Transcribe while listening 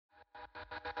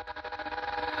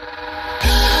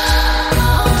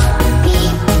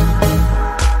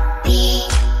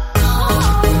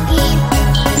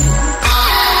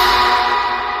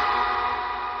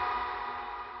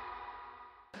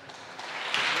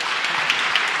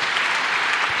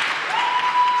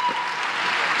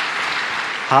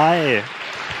Hi.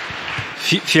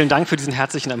 Vielen Dank für diesen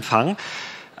herzlichen Empfang.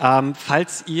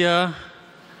 Falls ihr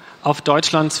auf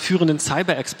Deutschlands führenden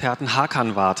Cyber-Experten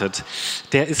Hakan wartet,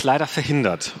 der ist leider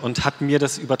verhindert und hat mir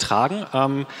das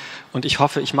übertragen. Und ich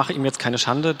hoffe, ich mache ihm jetzt keine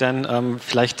Schande, denn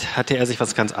vielleicht hatte er sich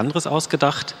was ganz anderes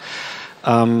ausgedacht.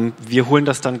 Wir holen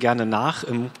das dann gerne nach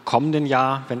im kommenden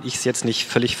Jahr, wenn ich es jetzt nicht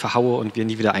völlig verhaue und wir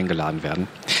nie wieder eingeladen werden.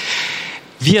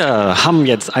 Wir haben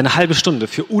jetzt eine halbe Stunde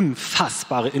für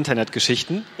unfassbare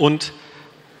Internetgeschichten und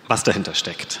was dahinter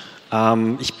steckt.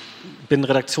 Ich bin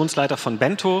Redaktionsleiter von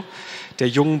Bento, der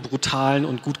jungen, brutalen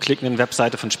und gut klickenden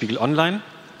Webseite von Spiegel Online.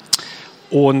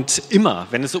 Und immer,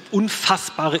 wenn es um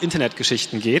unfassbare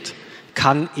Internetgeschichten geht,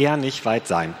 kann er nicht weit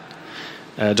sein.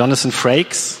 Jonathan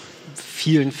Frakes,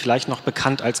 vielen vielleicht noch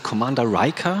bekannt als Commander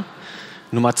Riker.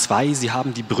 Nummer 2, Sie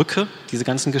haben die Brücke, diese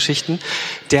ganzen Geschichten.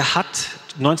 Der hat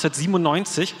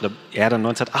 1997, oder er dann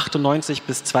 1998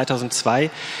 bis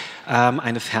 2002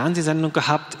 eine Fernsehsendung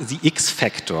gehabt, The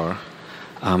X-Factor.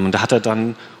 Da hat er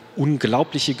dann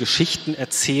unglaubliche Geschichten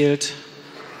erzählt,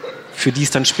 für die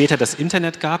es dann später das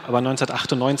Internet gab, aber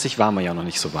 1998 waren wir ja noch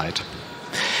nicht so weit.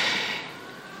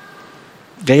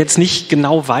 Wer jetzt nicht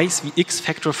genau weiß, wie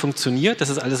X-Factor funktioniert, das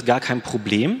ist alles gar kein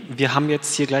Problem. Wir haben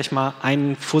jetzt hier gleich mal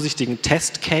einen vorsichtigen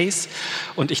Test-Case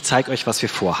und ich zeige euch, was wir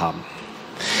vorhaben.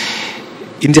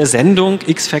 In der Sendung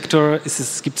X-Factor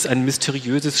gibt es ein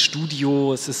mysteriöses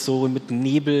Studio, es ist so mit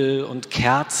Nebel und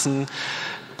Kerzen,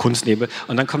 Kunstnebel.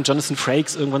 Und dann kommt Jonathan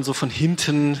Frakes irgendwann so von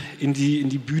hinten in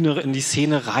die Bühne, in die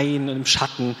Szene rein, im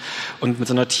Schatten und mit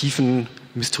so einer tiefen,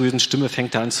 mysteriösen Stimme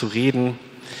fängt er an zu reden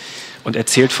und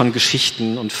erzählt von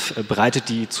Geschichten und bereitet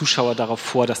die Zuschauer darauf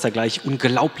vor, dass da gleich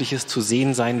Unglaubliches zu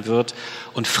sehen sein wird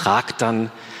und fragt dann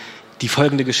die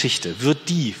folgende Geschichte. Wird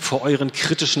die vor euren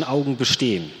kritischen Augen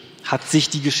bestehen? Hat sich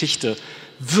die Geschichte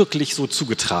wirklich so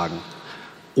zugetragen?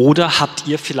 Oder habt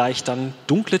ihr vielleicht dann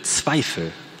dunkle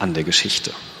Zweifel an der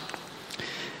Geschichte?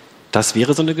 Das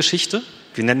wäre so eine Geschichte.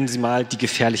 Wir nennen sie mal die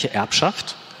gefährliche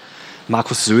Erbschaft.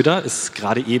 Markus Söder ist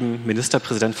gerade eben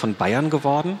Ministerpräsident von Bayern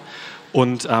geworden.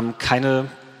 Und keine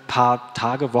paar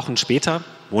Tage, Wochen später,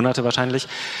 Monate wahrscheinlich,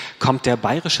 kommt der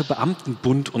Bayerische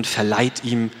Beamtenbund und verleiht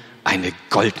ihm eine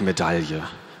Goldmedaille.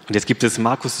 Und jetzt gibt es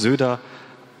Markus Söder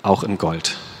auch in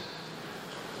Gold.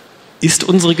 Ist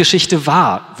unsere Geschichte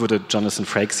wahr, würde Jonathan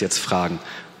Frakes jetzt fragen,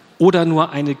 oder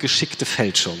nur eine geschickte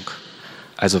Fälschung?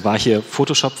 Also war hier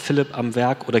Photoshop Philipp am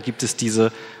Werk oder gibt es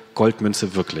diese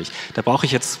Goldmünze wirklich? Da brauche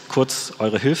ich jetzt kurz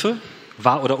eure Hilfe.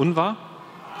 Wahr oder unwahr?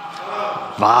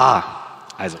 Wahr.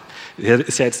 Also, hier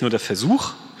ist ja jetzt nur der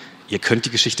Versuch. Ihr könnt die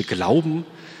Geschichte glauben.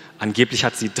 Angeblich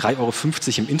hat sie 3,50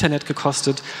 € im Internet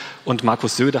gekostet und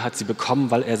Markus Söder hat sie bekommen,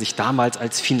 weil er sich damals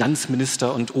als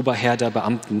Finanzminister und Oberherr der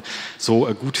Beamten so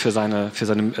gut für seine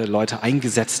Leute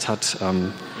eingesetzt hat.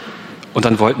 Und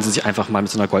dann wollten sie sich einfach mal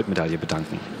mit so einer Goldmedaille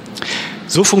bedanken.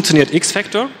 So funktioniert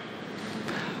X-Factor.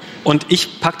 Und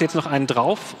ich packe jetzt noch einen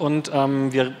drauf und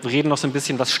wir reden noch so ein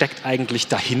bisschen, was steckt eigentlich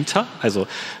dahinter? Also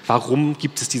warum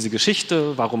gibt es diese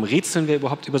Geschichte? Warum rätseln wir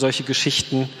überhaupt über solche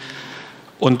Geschichten?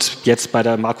 Und jetzt bei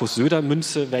der Markus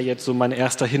Söder-Münze wäre jetzt so mein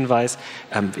erster Hinweis,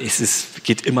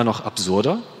 geht immer noch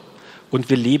absurder. Und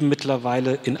wir leben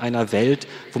mittlerweile in einer Welt,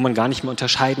 wo man gar nicht mehr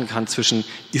unterscheiden kann zwischen,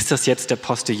 ist das jetzt der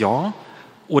Postillon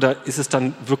oder ist es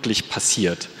dann wirklich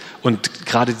passiert? Und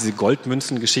gerade diese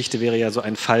Goldmünzen-Geschichte wäre ja so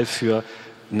ein Fall für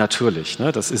natürlich.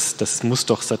 Ne? Das muss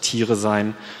doch Satire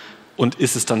sein. Und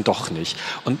ist es dann doch nicht.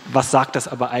 Und was sagt das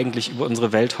aber eigentlich über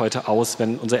unsere Welt heute aus,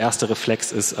 wenn unser erster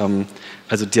Reflex ist,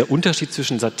 also der Unterschied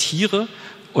zwischen Satire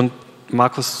und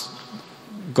Markus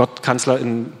Gottkanzler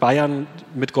in Bayern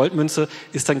mit Goldmünze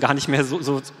ist dann gar nicht mehr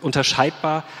so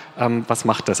unterscheidbar. Was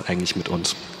macht das eigentlich mit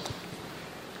uns?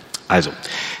 Also,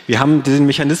 wir haben diesen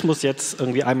Mechanismus jetzt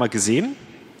irgendwie einmal gesehen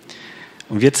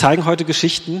und wir zeigen heute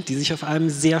Geschichten, die sich auf einem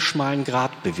sehr schmalen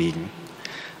Grat bewegen.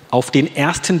 Auf den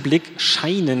ersten Blick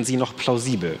scheinen sie noch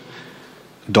plausibel.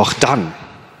 Doch dann,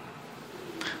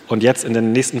 und jetzt in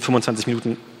den nächsten 25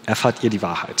 Minuten, erfahrt ihr die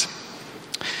Wahrheit.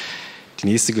 Die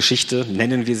nächste Geschichte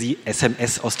nennen wir sie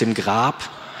SMS aus dem Grab.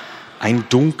 Ein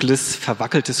dunkles,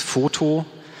 verwackeltes Foto.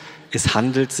 Es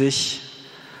handelt sich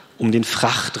um den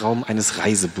Frachtraum eines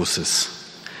Reisebusses.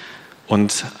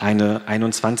 Und eine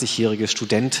 21-jährige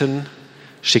Studentin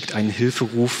schickt einen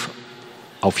Hilferuf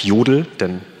auf Jodel,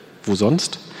 denn wo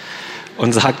sonst?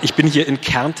 Und sagt, ich bin hier in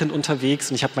Kärnten unterwegs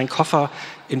und ich habe meinen Koffer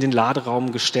in den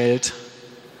Laderaum gestellt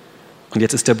und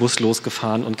jetzt ist der Bus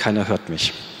losgefahren und keiner hört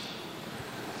mich.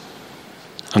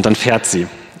 Und dann fährt sie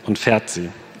und fährt sie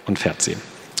und fährt sie.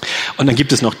 Und dann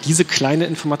gibt es noch diese kleine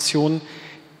Information,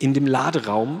 in dem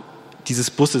Laderaum dieses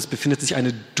Busses befindet sich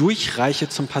eine Durchreiche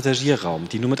zum Passagierraum,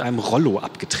 die nur mit einem Rollo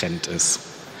abgetrennt ist.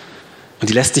 Und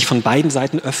die lässt sich von beiden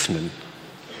Seiten öffnen.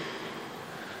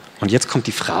 Und jetzt kommt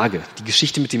die Frage, die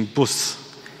Geschichte mit dem Bus,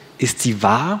 ist sie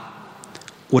wahr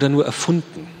oder nur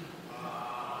erfunden?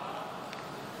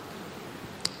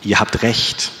 Ihr habt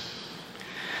recht.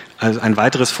 Also ein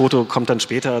weiteres Foto kommt dann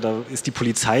später, da ist die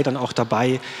Polizei dann auch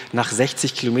dabei. Nach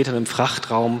 60 Kilometern im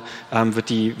Frachtraum wird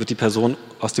die Person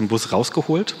aus dem Bus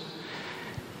rausgeholt.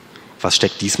 Was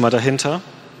steckt diesmal dahinter?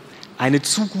 Eine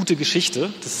zu gute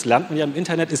Geschichte, das lernt man ja im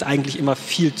Internet, ist eigentlich immer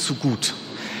viel zu gut.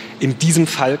 In diesem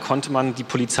Fall konnte man die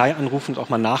Polizei anrufen und auch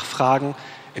mal nachfragen,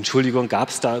 Entschuldigung, gab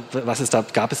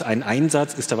es einen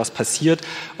Einsatz, ist da was passiert?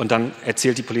 Und dann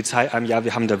erzählt die Polizei einem, ja,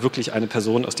 wir haben da wirklich eine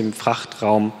Person aus dem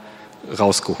Frachtraum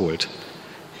rausgeholt.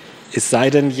 Es sei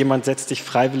denn, jemand setzt sich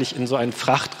freiwillig in so einen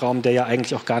Frachtraum, der ja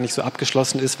eigentlich auch gar nicht so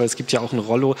abgeschlossen ist, weil es gibt ja auch einen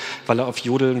Rollo, weil er auf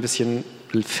Jodel ein bisschen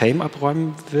Fame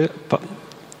abräumen will.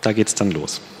 Da geht es dann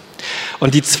los.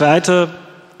 Und die zweite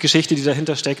Geschichte, die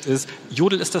dahinter steckt, ist,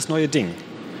 Jodel ist das neue Ding.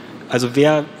 Also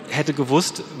wer hätte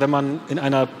gewusst, wenn man in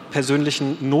einer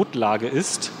persönlichen Notlage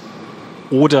ist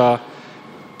oder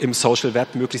im Social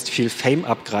Web möglichst viel Fame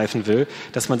abgreifen will,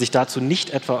 dass man sich dazu nicht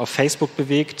etwa auf Facebook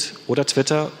bewegt oder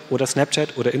Twitter oder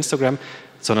Snapchat oder Instagram,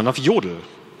 sondern auf Jodel.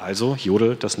 Also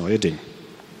Jodel, das neue Ding.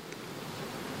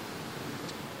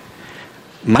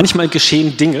 Manchmal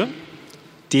geschehen Dinge,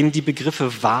 denen die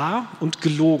Begriffe wahr und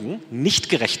gelogen nicht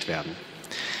gerecht werden.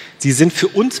 Sie sind für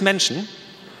uns Menschen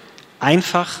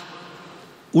einfach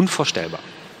unvorstellbar.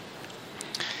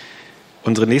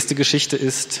 Unsere nächste Geschichte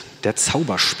ist der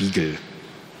Zauberspiegel.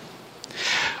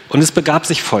 Und es begab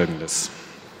sich Folgendes.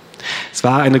 Es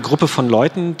war eine Gruppe von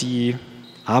Leuten, die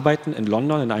arbeiten in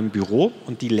London in einem Büro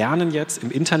und die lernen jetzt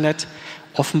im Internet,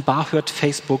 offenbar hört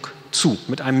Facebook zu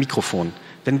mit einem Mikrofon,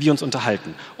 wenn wir uns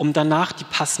unterhalten, um danach die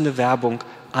passende Werbung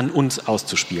an uns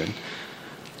auszuspielen.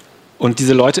 Und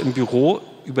diese Leute im Büro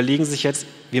überlegen sich jetzt,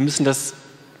 wir müssen das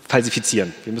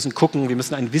falsifizieren. Wir müssen gucken, wir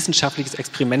müssen ein wissenschaftliches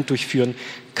Experiment durchführen.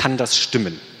 Kann das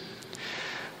stimmen?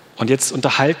 Und jetzt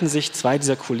unterhalten sich zwei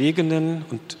dieser Kolleginnen,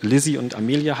 und Lizzie und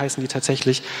Amelia heißen die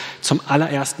tatsächlich, zum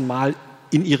allerersten Mal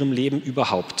in ihrem Leben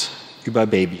überhaupt über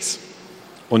Babys.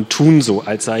 Und tun so,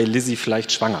 als sei Lizzie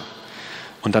vielleicht schwanger.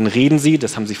 Und dann reden sie,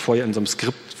 das haben sie vorher in so einem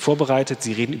Skript vorbereitet,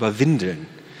 sie reden über Windeln.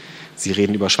 Sie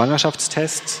reden über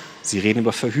Schwangerschaftstests, sie reden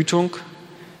über Verhütung,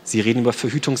 sie reden über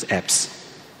Verhütungs-Apps.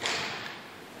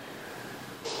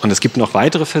 Und es gibt noch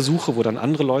weitere Versuche, wo dann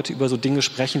andere Leute über so Dinge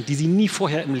sprechen, die sie nie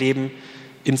vorher im Leben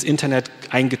ins Internet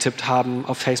eingetippt haben,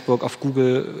 auf Facebook, auf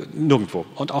Google, nirgendwo.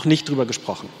 Und auch nicht drüber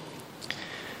gesprochen.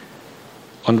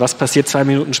 Und was passiert 2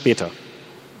 Minuten später?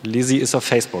 Lizzie ist auf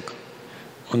Facebook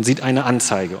und sieht eine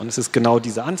Anzeige. Und es ist genau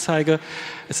diese Anzeige.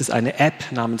 Es ist eine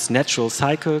App namens Natural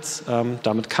Cycles.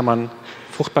 Damit kann man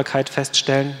Fruchtbarkeit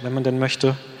feststellen, wenn man denn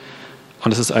möchte.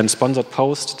 Und es ist ein Sponsored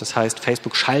Post. Das heißt,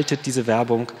 Facebook schaltet diese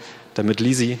Werbung, damit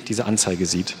Lizzie diese Anzeige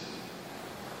sieht.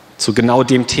 Zu genau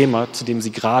dem Thema, zu dem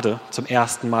sie gerade zum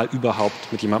ersten Mal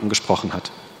überhaupt mit jemandem gesprochen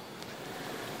hat.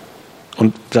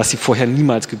 Und das sie vorher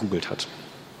niemals gegoogelt hat.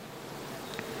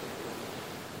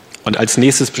 Und als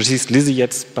nächstes beschließt Lizzie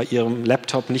jetzt bei ihrem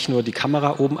Laptop nicht nur die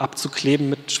Kamera oben abzukleben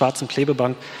mit schwarzem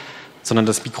Klebeband, sondern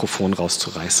das Mikrofon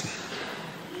rauszureißen.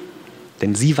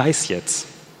 Denn sie weiß jetzt,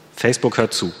 Facebook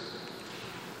hört zu.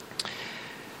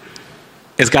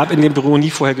 Es gab in dem Büro nie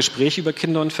vorher Gespräche über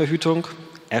Kinder und Verhütung.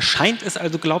 Erscheint es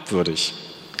also glaubwürdig,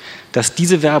 dass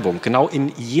diese Werbung genau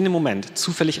in jenem Moment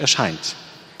zufällig erscheint?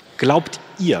 Glaubt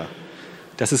ihr,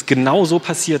 dass es genau so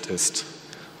passiert ist?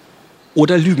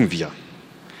 Oder lügen wir,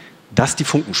 dass die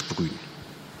Funken sprühen?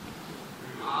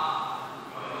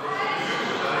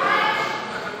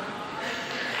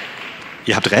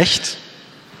 Ihr habt recht,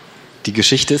 die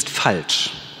Geschichte ist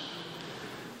falsch.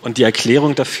 Und die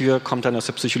Erklärung dafür kommt dann aus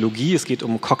der Psychologie. Es geht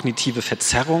um kognitive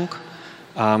Verzerrung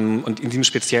und in diesem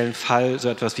speziellen Fall so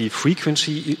etwas wie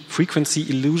Frequency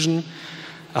Illusion.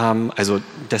 Also,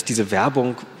 dass diese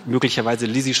Werbung möglicherweise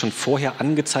Lizzie schon vorher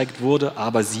angezeigt wurde,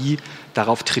 aber sie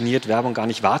darauf trainiert, Werbung gar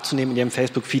nicht wahrzunehmen in ihrem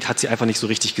Facebook-Feed, hat sie einfach nicht so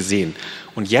richtig gesehen.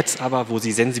 Und jetzt aber, wo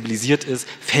sie sensibilisiert ist,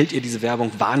 fällt ihr diese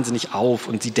Werbung wahnsinnig auf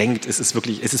und sie denkt, es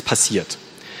ist passiert.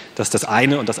 Dass das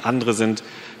eine und das andere sind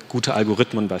gute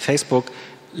Algorithmen bei Facebook.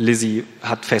 Lizzie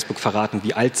hat Facebook verraten,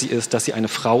 wie alt sie ist, dass sie eine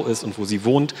Frau ist und wo sie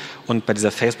wohnt. Und bei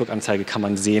dieser Facebook-Anzeige kann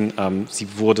man sehen,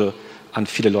 sie wurde an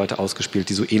viele Leute ausgespielt,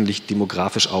 die so ähnlich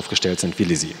demografisch aufgestellt sind wie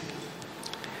Lizzie.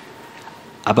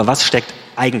 Aber was steckt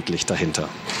eigentlich dahinter?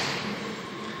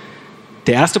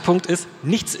 Der erste Punkt ist,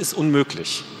 nichts ist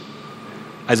unmöglich.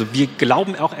 Also wir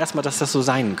glauben auch erstmal, dass das so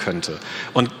sein könnte.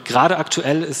 Und gerade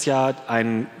aktuell ist ja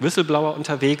ein Whistleblower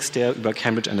unterwegs, der über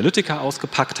Cambridge Analytica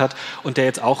ausgepackt hat und der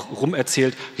jetzt auch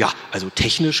rumerzählt, ja, also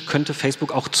technisch könnte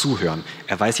Facebook auch zuhören.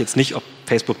 Er weiß jetzt nicht, ob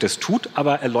Facebook das tut,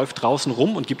 aber er läuft draußen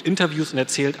rum und gibt Interviews und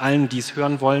erzählt allen, die es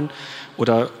hören wollen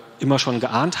oder immer schon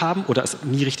geahnt haben oder es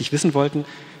nie richtig wissen wollten.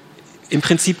 Im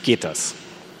Prinzip geht das.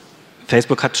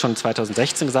 Facebook hat schon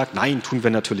 2016 gesagt, nein, tun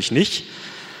wir natürlich nicht.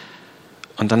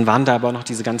 Und dann waren da aber noch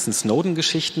diese ganzen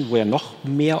Snowden-Geschichten, wo ja noch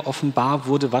mehr offenbar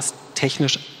wurde, was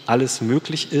technisch alles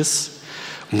möglich ist.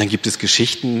 Und dann gibt es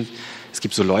Geschichten, es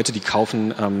gibt so Leute, die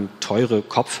kaufen teure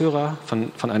Kopfhörer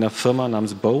von einer Firma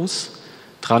namens Bose,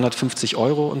 350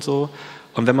 € und so.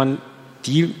 Und wenn man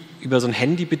die über so ein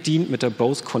Handy bedient mit der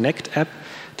Bose Connect App,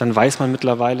 dann weiß man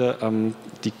mittlerweile,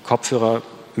 die Kopfhörer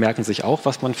merken sich auch,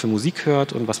 was man für Musik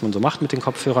hört und was man so macht mit den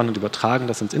Kopfhörern und übertragen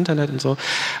das ins Internet und so.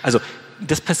 Also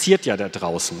das passiert ja da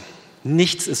draußen.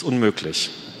 Nichts ist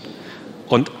unmöglich.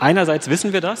 Und einerseits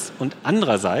wissen wir das und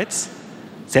andererseits,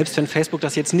 selbst wenn Facebook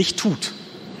das jetzt nicht tut,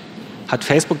 hat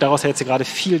Facebook daraus ja jetzt gerade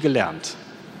viel gelernt.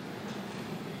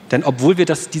 Denn obwohl wir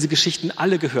diese Geschichten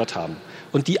alle gehört haben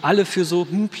und die alle für so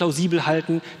plausibel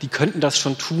halten, die könnten das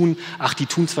schon tun, ach, die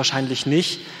tun es wahrscheinlich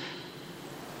nicht.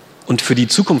 Und für die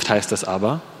Zukunft heißt das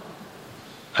aber,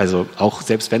 also auch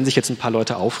selbst wenn sich jetzt ein paar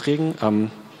Leute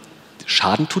aufregen,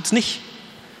 Schaden tut es nicht.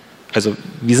 Also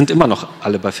wir sind immer noch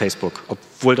alle bei Facebook,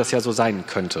 obwohl das ja so sein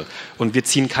könnte. Und wir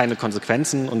ziehen keine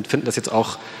Konsequenzen und finden das jetzt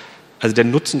auch, also der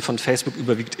Nutzen von Facebook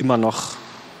überwiegt immer noch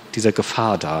dieser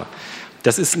Gefahr da.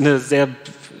 Das ist eine sehr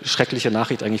schreckliche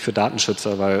Nachricht eigentlich für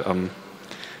Datenschützer, weil,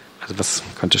 also was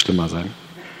könnte schlimmer sein?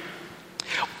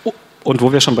 Und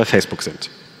wo wir schon bei Facebook sind.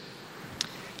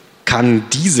 Kann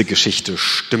diese Geschichte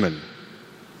stimmen?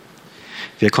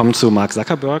 Wir kommen zu Mark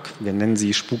Zuckerberg, wir nennen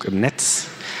sie Spuk im Netz.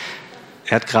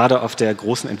 Er hat gerade auf der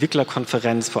großen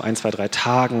Entwicklerkonferenz vor 1, 2, 3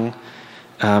 Tagen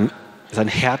sein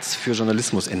Herz für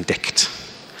Journalismus entdeckt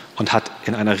und hat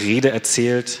in einer Rede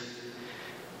erzählt,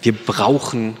 wir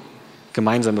brauchen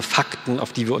gemeinsame Fakten,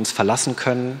 auf die wir uns verlassen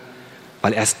können,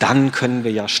 weil erst dann können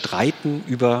wir ja streiten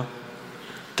über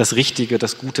das Richtige,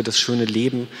 das Gute, das schöne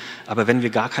Leben. Aber wenn wir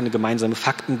gar keine gemeinsame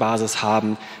Faktenbasis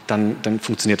haben, dann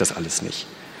funktioniert das alles nicht.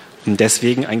 Und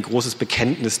deswegen ein großes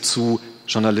Bekenntnis zu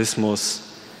Journalismus,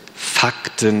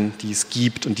 Fakten, die es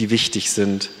gibt und die wichtig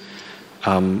sind,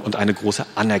 und eine große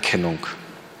Anerkennung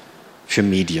für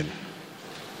Medien.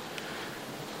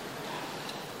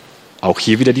 Auch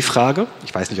hier wieder die Frage,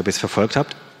 ich weiß nicht, ob ihr es verfolgt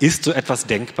habt, ist so etwas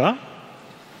denkbar?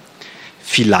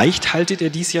 Vielleicht haltet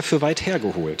ihr dies ja für weit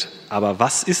hergeholt, aber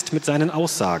was ist mit seinen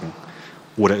Aussagen?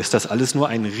 Oder ist das alles nur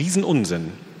ein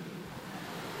Riesenunsinn?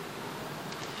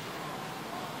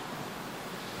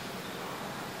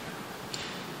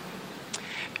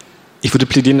 Ich würde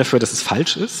plädieren dafür, dass es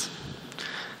falsch ist,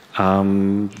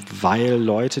 weil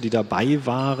Leute, die dabei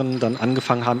waren, dann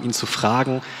angefangen haben, ihn zu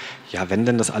fragen, ja, wenn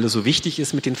denn das alles so wichtig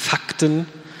ist mit den Fakten,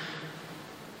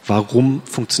 warum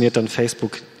funktioniert dann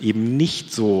Facebook eben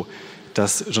nicht so,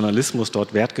 dass Journalismus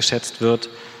dort wertgeschätzt wird,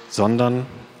 sondern,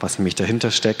 was nämlich dahinter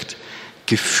steckt,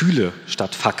 Gefühle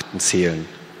statt Fakten zählen.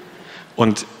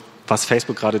 Und was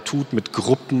Facebook gerade tut mit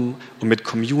Gruppen und mit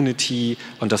Community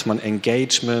und dass man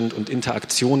Engagement und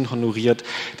Interaktionen honoriert,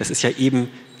 das ist ja eben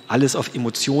alles auf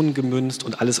Emotionen gemünzt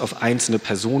und alles auf einzelne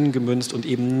Personen gemünzt und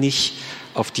eben nicht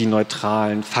auf die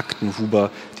neutralen Faktenhuber,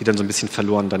 die dann so ein bisschen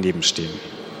verloren daneben stehen.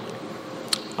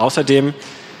 Außerdem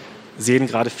sehen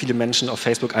gerade viele Menschen auf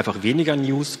Facebook einfach weniger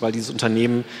News, weil dieses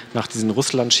Unternehmen nach diesen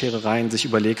Russland-Scherereien sich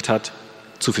überlegt hat,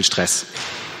 zu viel Stress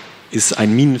ist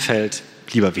ein Minenfeld,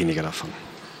 lieber weniger davon.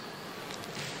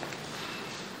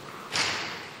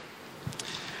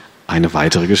 Eine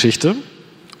weitere Geschichte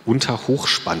unter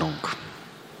Hochspannung.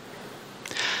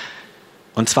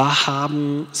 Und zwar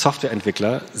haben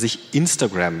Softwareentwickler sich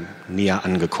Instagram näher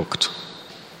angeguckt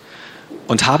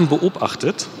und haben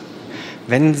beobachtet,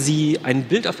 wenn sie ein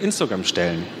Bild auf Instagram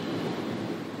stellen,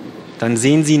 dann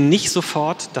sehen sie nicht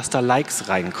sofort, dass da Likes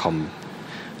reinkommen.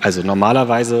 Also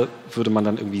normalerweise würde man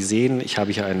dann irgendwie sehen, ich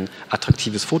habe hier ein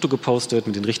attraktives Foto gepostet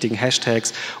mit den richtigen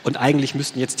Hashtags und eigentlich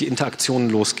müssten jetzt die Interaktionen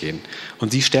losgehen.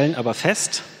 Und sie stellen aber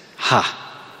fest,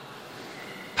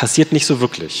 passiert nicht so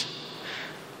wirklich.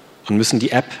 Und müssen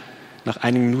die App nach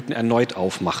einigen Minuten erneut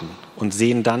aufmachen und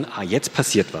sehen dann, jetzt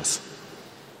passiert was.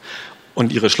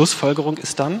 Und ihre Schlussfolgerung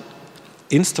ist dann,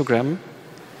 Instagram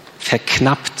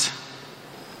verknappt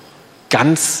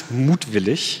ganz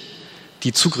mutwillig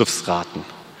die Zugriffsraten.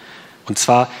 Und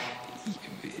zwar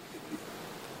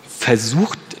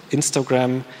versucht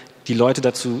Instagram, die Leute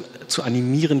dazu zu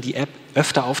animieren, die App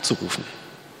öfter aufzurufen.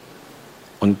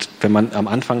 Und wenn man am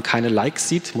Anfang keine Likes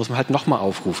sieht, muss man halt nochmal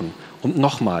aufrufen und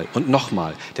nochmal und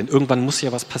nochmal. Denn irgendwann muss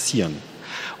ja was passieren.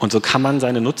 Und so kann man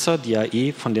seine Nutzer, die ja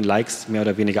von den Likes mehr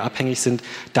oder weniger abhängig sind,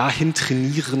 dahin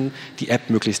trainieren, die App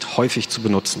möglichst häufig zu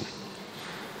benutzen.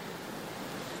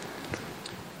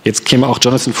 Jetzt käme auch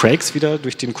Jonathan Frakes wieder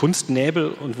durch den Kunstnäbel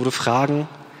und würde fragen,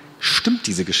 stimmt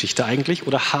diese Geschichte eigentlich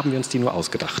oder haben wir uns die nur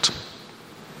ausgedacht?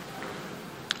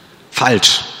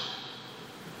 Falsch.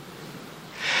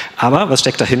 Aber was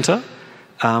steckt dahinter?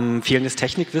 Fehlendes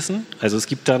Technikwissen. Also es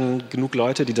gibt dann genug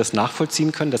Leute, die das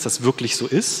nachvollziehen können, dass das wirklich so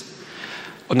ist.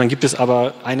 Und dann gibt es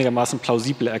aber einigermaßen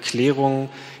plausible Erklärungen.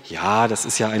 Ja, das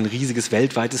ist ja ein riesiges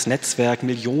weltweites Netzwerk,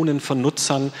 Millionen von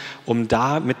Nutzern, um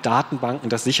da mit Datenbanken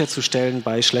das sicherzustellen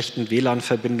bei schlechten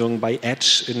WLAN-Verbindungen, bei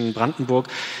Edge in Brandenburg,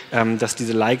 dass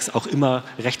diese Likes auch immer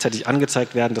rechtzeitig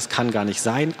angezeigt werden. Das kann gar nicht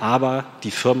sein. Aber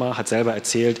die Firma hat selber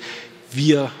erzählt,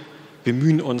 wir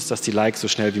bemühen uns, dass die Likes so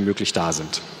schnell wie möglich da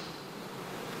sind.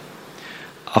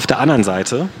 Auf der anderen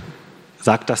Seite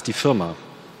sagt das die Firma.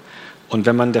 Und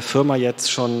wenn man der Firma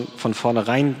jetzt schon von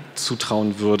vornherein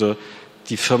zutrauen würde,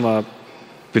 die Firma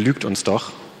belügt uns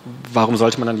doch, warum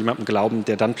sollte man dann jemandem glauben,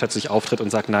 der dann plötzlich auftritt und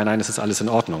sagt, nein, nein, es ist alles in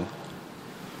Ordnung?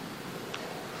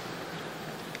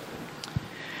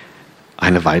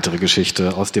 Eine weitere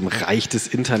Geschichte aus dem Reich des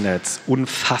Internets,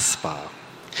 unfassbar.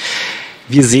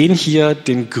 Wir sehen hier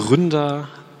den Gründer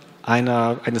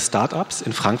eines Startups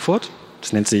in Frankfurt,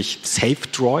 das nennt sich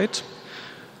SafeDroid.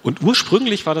 Und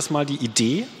ursprünglich war das mal die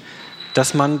Idee,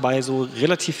 dass man bei so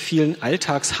relativ vielen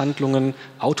Alltagshandlungen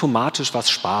automatisch was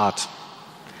spart.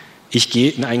 Ich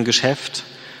gehe in ein Geschäft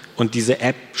und diese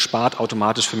App spart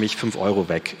automatisch für mich 5 €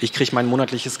 weg. Ich kriege mein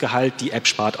monatliches Gehalt, die App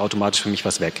spart automatisch für mich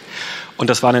was weg. Und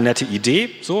das war eine nette Idee,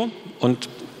 so. Und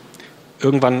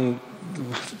irgendwann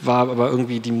war aber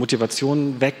irgendwie die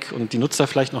Motivation weg und die Nutzer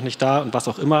vielleicht noch nicht da und was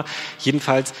auch immer.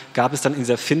 Jedenfalls gab es dann in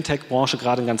dieser Fintech-Branche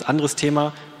gerade ein ganz anderes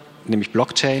Thema, nämlich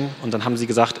Blockchain. Und dann haben sie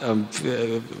gesagt,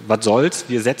 was soll's,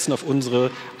 wir setzen auf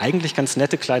unsere eigentlich ganz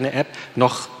nette kleine App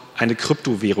noch eine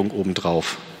Kryptowährung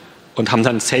obendrauf und haben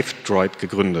dann SafeDroid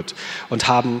gegründet und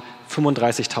haben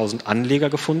 35.000 Anleger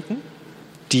gefunden,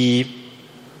 die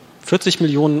 40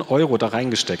 Millionen € da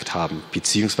reingesteckt haben,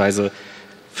 beziehungsweise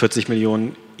 40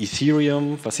 Millionen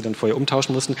Ethereum, was sie dann vorher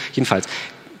umtauschen mussten. Jedenfalls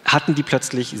hatten die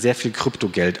plötzlich sehr viel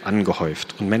Kryptogeld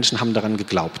angehäuft und Menschen haben daran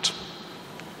geglaubt.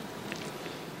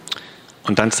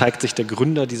 Und dann zeigt sich der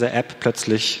Gründer dieser App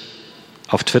plötzlich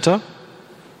auf Twitter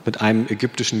mit einem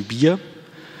ägyptischen Bier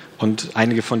und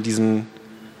einige von diesen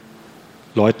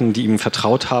Leuten, die ihm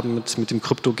vertraut haben mit dem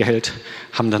Kryptogeld,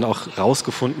 haben dann auch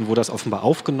rausgefunden, wo das offenbar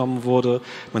aufgenommen wurde.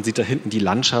 Man sieht da hinten die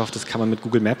Landschaft, das kann man mit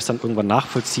Google Maps dann irgendwann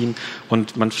nachvollziehen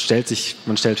und man stellt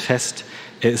fest,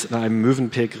 er ist in einem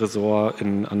Mövenpick-Resort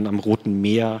am Roten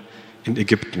Meer in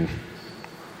Ägypten.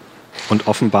 Und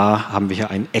offenbar haben wir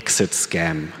hier einen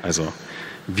Exit-Scam, also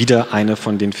wieder eine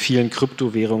von den vielen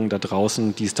Kryptowährungen da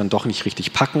draußen, die es dann doch nicht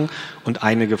richtig packen und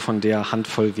einige von der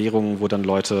Handvoll Währungen, wo dann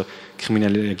Leute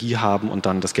kriminelle Energie haben und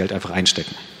dann das Geld einfach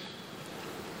einstecken.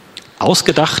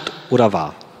 Ausgedacht oder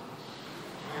wahr?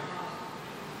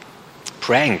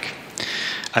 Prank.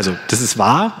 Also das ist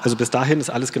wahr, also bis dahin ist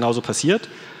alles genauso passiert.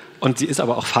 Und sie ist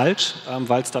aber auch falsch,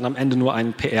 weil es dann am Ende nur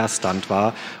ein PR-Stunt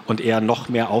war und er noch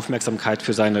mehr Aufmerksamkeit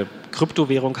für seine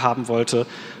Kryptowährung haben wollte.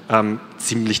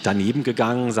 Ziemlich daneben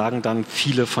gegangen, sagen dann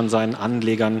viele von seinen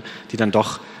Anlegern, die dann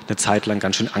doch eine Zeit lang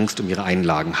ganz schön Angst um ihre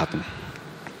Einlagen hatten.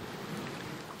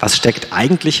 Was steckt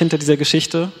eigentlich hinter dieser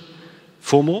Geschichte?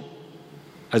 FOMO,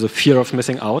 also Fear of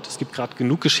Missing Out. Es gibt gerade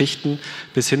genug Geschichten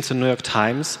bis hin zur New York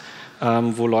Times,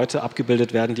 wo Leute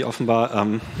abgebildet werden, die offenbar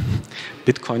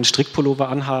Bitcoin-Strickpullover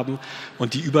anhaben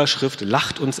und die Überschrift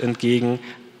lacht uns entgegen,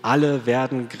 alle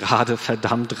werden gerade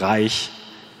verdammt reich,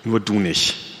 nur du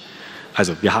nicht.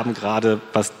 Also wir haben gerade,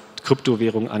 was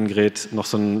Kryptowährung angeht, noch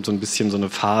so ein bisschen so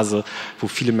eine Phase, wo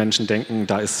viele Menschen denken,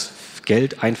 da ist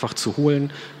Geld einfach zu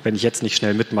holen, wenn ich jetzt nicht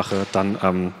schnell mitmache,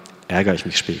 dann ärgere ich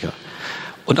mich später.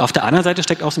 Und auf der anderen Seite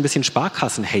steckt auch so ein bisschen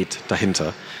Sparkassen-Hate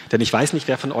dahinter. Denn ich weiß nicht,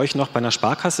 wer von euch noch bei einer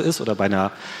Sparkasse ist oder bei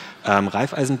einer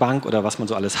Raiffeisenbank oder was man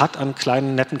so alles hat an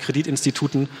kleinen, netten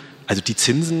Kreditinstituten. Also die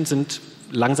Zinsen sind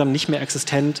langsam nicht mehr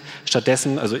existent.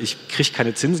 Stattdessen, also ich kriege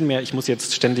keine Zinsen mehr, ich muss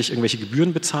jetzt ständig irgendwelche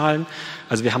Gebühren bezahlen.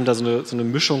 Also wir haben da so eine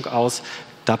Mischung aus,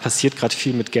 da passiert gerade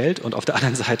viel mit Geld und auf der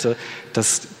anderen Seite,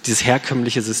 dieses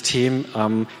herkömmliche System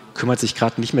kümmert sich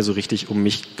gerade nicht mehr so richtig um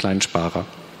mich, kleinen Sparer.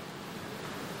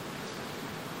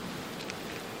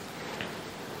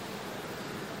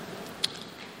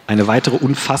 Eine weitere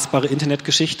unfassbare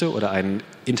Internetgeschichte oder ein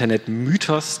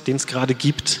Internetmythos, den es gerade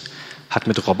gibt, hat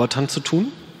mit Robotern zu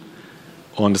tun.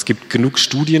 Und es gibt genug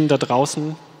Studien da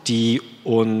draußen, die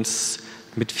uns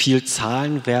mit viel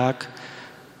Zahlenwerk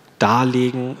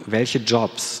darlegen, welche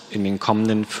Jobs in den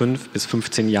kommenden 5 bis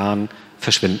 15 Jahren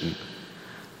verschwinden.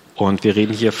 Und wir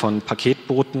reden hier von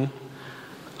Paketboten,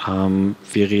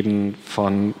 wir reden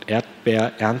von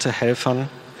Erdbeererntehelfern,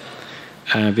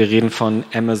 Wir reden von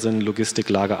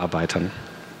Amazon-Logistik-Lagerarbeitern.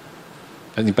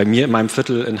 Also bei mir in meinem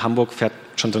Viertel in Hamburg fährt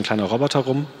schon so ein kleiner Roboter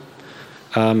rum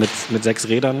mit 6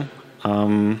 Rädern.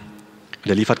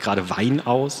 Der liefert gerade Wein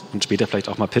aus und später vielleicht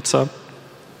auch mal Pizza.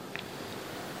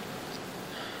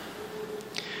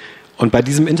 Und bei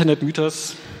diesem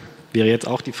Internetmythos wäre jetzt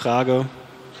auch die Frage,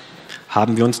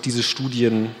 haben wir uns diese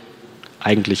Studien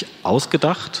eigentlich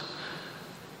ausgedacht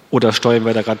oder steuern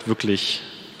wir da gerade wirklich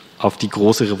auf die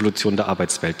große Revolution der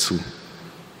Arbeitswelt zu?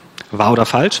 Wahr oder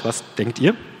falsch? Was denkt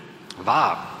ihr?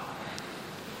 Wahr.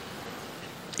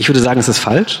 Ich würde sagen, es ist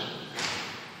falsch.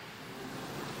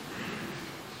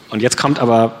 Und jetzt kommt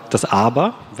aber das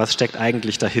Aber. Was steckt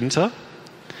eigentlich dahinter?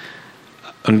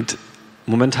 Und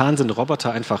momentan sind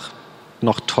Roboter einfach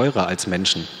noch teurer als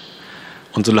Menschen.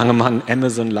 Und solange man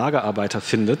Amazon-Lagerarbeiter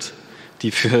findet,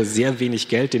 die für sehr wenig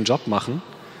Geld den Job machen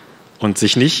und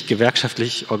sich nicht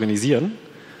gewerkschaftlich organisieren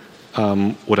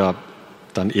oder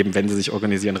dann eben, wenn sie sich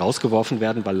organisieren, rausgeworfen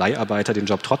werden, weil Leiharbeiter den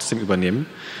Job trotzdem übernehmen,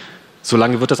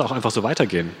 solange wird das auch einfach so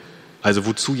weitergehen. Also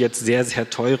wozu jetzt sehr, sehr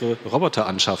teure Roboter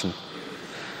anschaffen?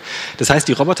 Das heißt,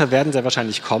 die Roboter werden sehr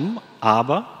wahrscheinlich kommen,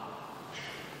 aber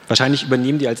wahrscheinlich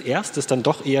übernehmen die als erstes dann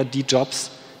doch eher die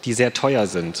Jobs, die sehr teuer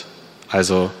sind.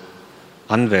 Also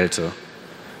Anwälte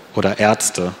oder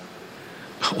Ärzte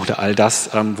oder all das,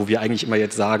 wo wir eigentlich immer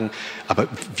jetzt sagen, aber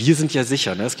wir sind ja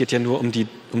sicher, ne? Es geht ja nur um die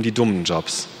dummen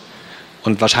Jobs.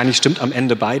 Und wahrscheinlich stimmt am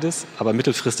Ende beides, aber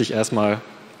mittelfristig erstmal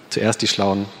zuerst die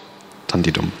Schlauen, dann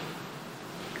die Dummen.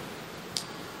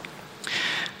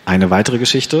 Eine weitere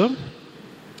Geschichte,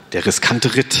 der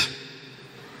riskante Ritt.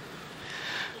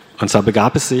 Und zwar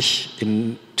begab es sich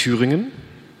in Thüringen,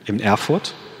 in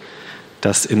Erfurt,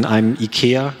 dass in einem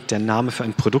Ikea der Name für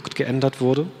ein Produkt geändert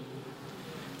wurde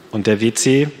und die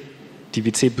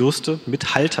WC-Bürste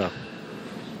mit Halter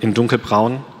in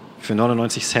dunkelbraun für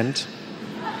 99 Cent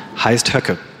heißt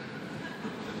Höcke.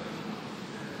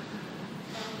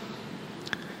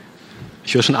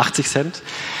 Ich höre schon 80 Cent.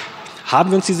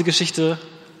 Haben wir uns diese Geschichte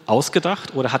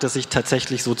ausgedacht oder hat es sich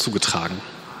tatsächlich so zugetragen?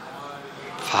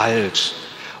 Falsch.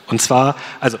 Und zwar,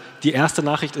 also die erste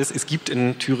Nachricht ist, es gibt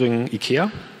in Thüringen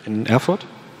Ikea, in Erfurt,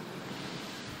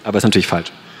 aber ist natürlich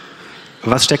falsch.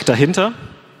 Was steckt dahinter?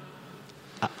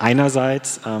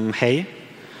 Einerseits Hey,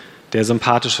 der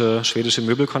sympathische schwedische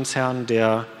Möbelkonzern,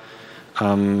 der,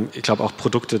 ich glaube, auch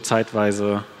Produkte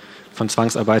zeitweise von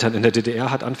Zwangsarbeitern in der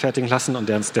DDR hat anfertigen lassen und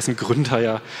dessen Gründer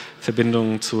ja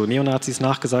Verbindungen zu Neonazis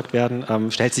nachgesagt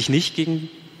werden, stellt sich nicht gegen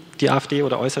die AfD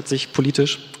oder äußert sich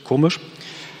politisch, komisch.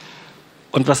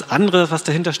 Und was anderes, was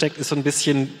dahinter steckt, ist so ein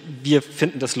bisschen, wir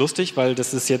finden das lustig, weil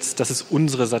das ist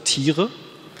unsere Satire.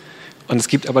 Und es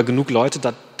gibt aber genug Leute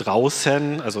da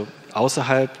draußen, also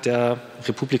außerhalb der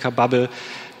Republika-Bubble,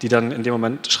 die dann in dem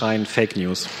Moment schreien Fake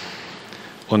News.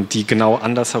 Und die genau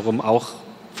andersherum auch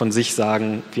von sich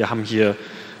sagen, wir haben hier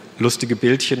lustige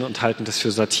Bildchen und halten das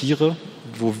für Satire,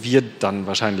 wo wir dann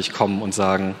wahrscheinlich kommen und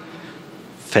sagen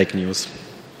Fake News.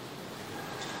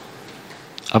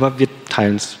 Aber wir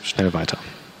teilen es schnell weiter.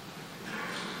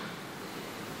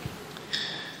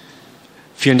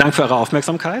 Vielen Dank für eure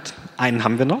Aufmerksamkeit. Einen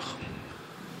haben wir noch.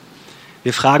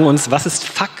 Wir fragen uns, was ist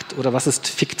Fakt oder was ist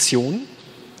Fiktion?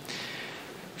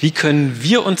 Wie können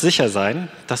wir uns sicher sein,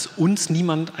 dass uns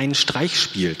niemand einen Streich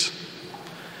spielt?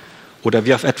 Oder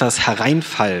wir auf etwas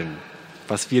hereinfallen,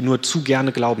 was wir nur zu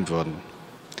gerne glauben würden?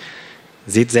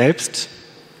 Seht selbst,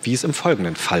 wie es im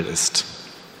folgenden Fall ist.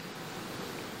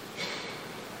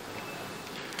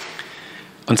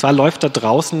 Und zwar läuft da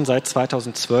draußen seit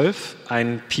 2012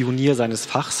 ein Pionier seines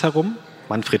Fachs herum,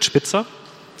 Manfred Spitzer.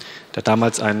 Der hat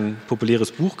damals ein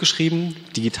populäres Buch geschrieben,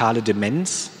 Digitale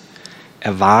Demenz.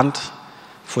 Er warnt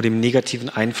vor dem negativen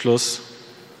Einfluss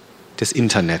des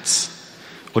Internets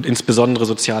und insbesondere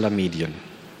sozialer Medien.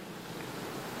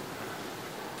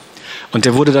 Und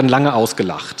der wurde dann lange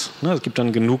ausgelacht. Es gibt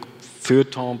dann genug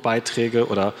Feuilleton-Beiträge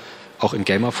oder auch in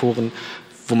Gamerforen,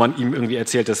 wo man ihm irgendwie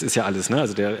erzählt, das ist ja alles. Ne?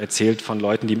 Also der erzählt von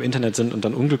Leuten, die im Internet sind und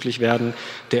dann unglücklich werden.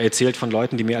 Der erzählt von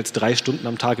Leuten, die mehr als 3 Stunden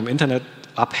am Tag im Internet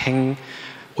abhängen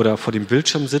oder vor dem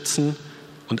Bildschirm sitzen.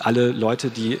 Und alle Leute,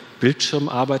 die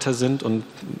Bildschirmarbeiter sind und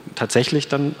tatsächlich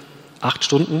dann 8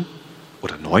 Stunden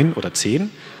oder 9 oder 10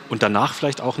 und danach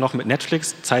vielleicht auch noch mit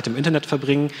Netflix Zeit im Internet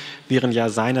verbringen, wären ja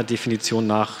seiner Definition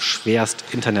nach schwerst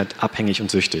internetabhängig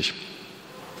und süchtig.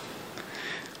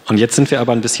 Und jetzt sind wir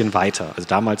aber ein bisschen weiter. Also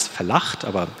damals verlacht,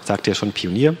 aber sagt ja schon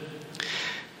Pionier.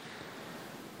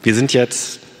 Wir sind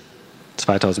jetzt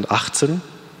 2018,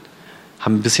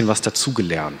 haben ein bisschen was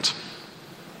dazugelernt.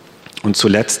 Und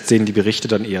zuletzt sehen die Berichte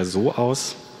dann eher so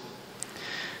aus.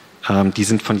 Die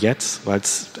sind von jetzt, weil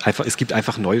es gibt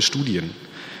einfach neue Studien.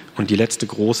 Und die letzte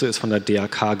große ist von der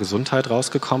DRK Gesundheit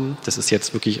rausgekommen. Das ist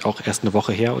jetzt wirklich auch erst eine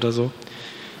Woche her oder so.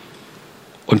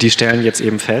 Und die stellen jetzt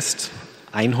eben fest,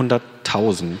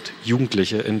 100.000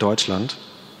 Jugendliche in Deutschland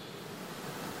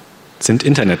sind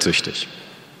internetsüchtig.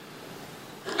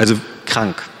 Also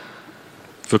krank.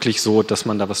 Wirklich so, dass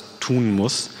man da was tun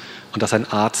muss und dass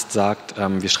ein Arzt sagt,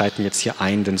 wir schreiten jetzt hier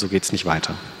ein, denn so geht es nicht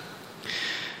weiter.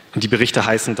 Und die Berichte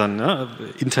heißen dann, ne,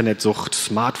 Internetsucht,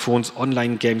 Smartphones,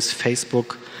 Online-Games,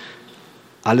 Facebook,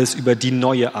 alles über die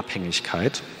neue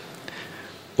Abhängigkeit.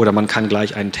 Oder man kann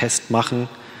gleich einen Test machen,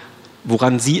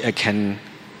 woran Sie erkennen,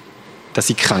 dass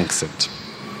Sie krank sind.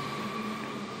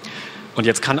 Und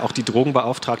jetzt kann auch die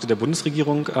Drogenbeauftragte der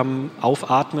Bundesregierung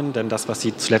aufatmen, denn das, was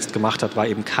sie zuletzt gemacht hat, war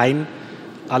eben kein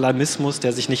Alarmismus,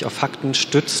 der sich nicht auf Fakten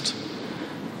stützt,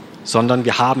 sondern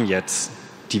wir haben jetzt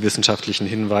die wissenschaftlichen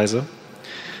Hinweise.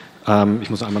 Ich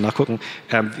muss noch einmal nachgucken.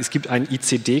 Es gibt einen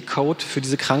ICD-Code für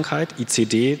diese Krankheit.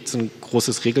 ICD ist ein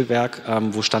großes Regelwerk,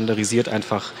 wo standardisiert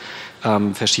einfach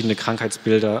verschiedene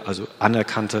Krankheitsbilder, also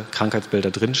anerkannte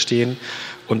Krankheitsbilder drinstehen.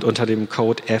 Und unter dem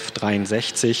Code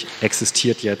F63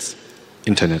 existiert jetzt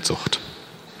Internetsucht.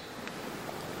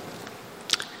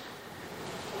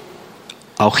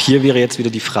 Auch hier wäre jetzt wieder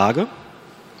die Frage,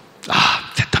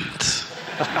 verdammt,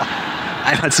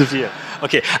 einmal zu viel.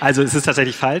 Okay, also es ist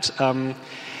tatsächlich falsch.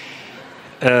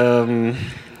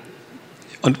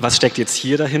 Und was steckt jetzt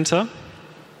hier dahinter?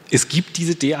 Es gibt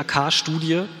diese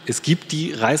DRK-Studie, es gibt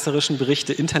die reißerischen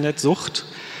Berichte Internetsucht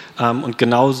und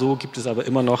genauso gibt es aber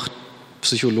immer noch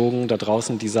Psychologen da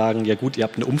draußen, die sagen, ja gut, ihr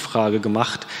habt eine Umfrage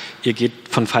gemacht, ihr geht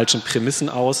von falschen Prämissen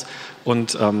aus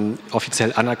und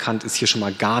offiziell anerkannt ist hier schon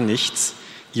mal gar nichts.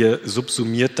 Ihr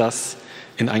subsumiert das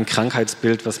in ein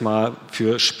Krankheitsbild, was mal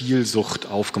für Spielsucht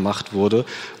aufgemacht wurde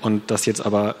und dass jetzt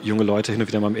aber junge Leute hin und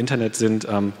wieder mal im Internet sind,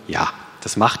 ja,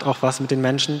 das macht auch was mit den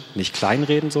Menschen, nicht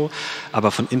kleinreden so,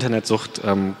 aber von Internetsucht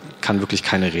kann wirklich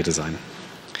keine Rede sein.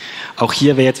 Auch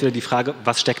hier wäre jetzt wieder die Frage,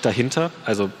 was steckt dahinter?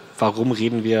 Also warum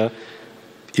reden wir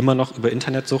immer noch über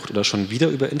Internetsucht oder schon wieder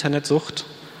über Internetsucht?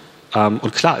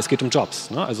 Und klar, es geht um Jobs.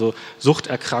 Ne? Also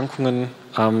Suchterkrankungen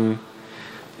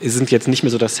sind jetzt nicht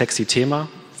mehr so das sexy Thema.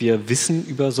 Wir wissen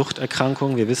über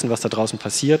Suchterkrankungen, wir wissen, was da draußen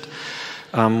passiert.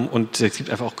 Und es gibt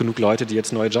einfach auch genug Leute, die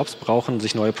jetzt neue Jobs brauchen,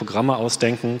 sich neue Programme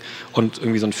ausdenken und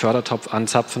irgendwie so einen Fördertopf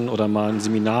anzapfen oder mal ein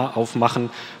Seminar aufmachen,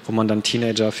 wo man dann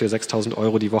Teenager für 6.000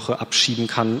 € die Woche abschieben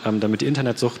kann, damit die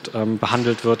Internetsucht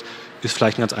behandelt wird, ist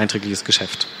vielleicht ein ganz einträgliches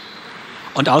Geschäft.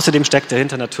 Und außerdem steckt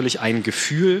dahinter natürlich ein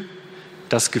Gefühl,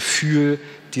 das Gefühl,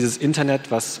 dieses Internet,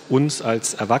 was uns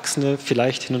als Erwachsene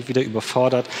vielleicht hin und wieder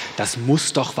überfordert, das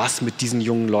muss doch was mit diesen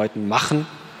jungen Leuten machen.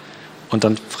 Und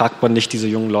dann fragt man nicht diese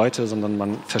jungen Leute, sondern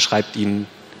man verschreibt ihnen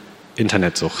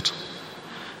Internetsucht.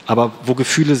 Aber wo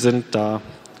Gefühle sind, da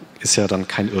ist ja dann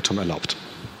kein Irrtum erlaubt.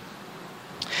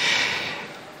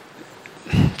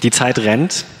 Die Zeit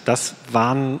rennt. Das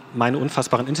waren meine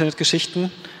unfassbaren Internetgeschichten.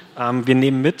 Wir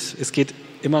nehmen mit, es geht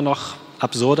immer noch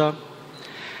absurder.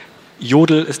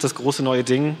 Jodel ist das große neue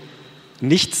Ding.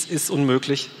 Nichts ist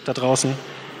unmöglich da draußen.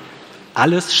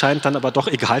 Alles scheint dann aber doch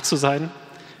egal zu sein.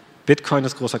 Bitcoin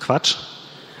ist großer Quatsch.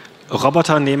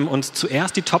 Roboter nehmen uns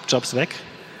zuerst die Top-Jobs weg.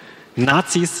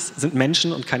 Nazis sind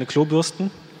Menschen und keine Klobürsten.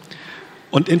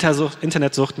 Und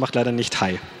Internetsucht macht leider nicht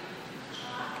high.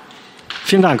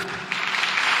 Vielen Dank.